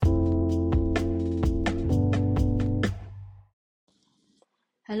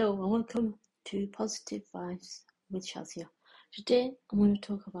Hello and welcome to Positive Vibes with Shazia. Today I'm going to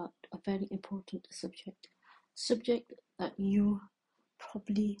talk about a very important subject that you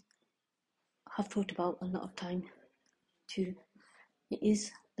probably have thought about a lot of time too. It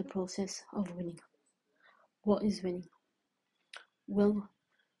is the process of winning. What is winning? Well,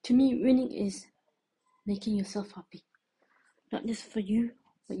 to me, winning is making yourself happy. Not just for you,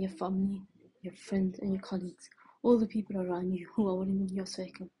 but your family, your friends and your colleagues, all the people around you who are in your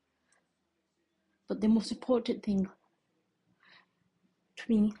circle. But the most important thing to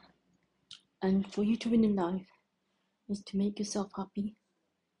me and for you to win in life is to make yourself happy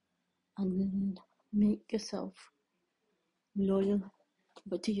and make yourself loyal,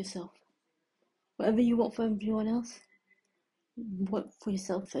 but to yourself. Whatever you want for everyone else, work for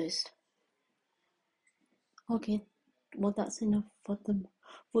yourself first. Okay, well that's enough for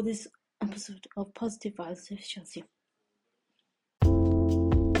this episode of Positive Vibes with Chelsea.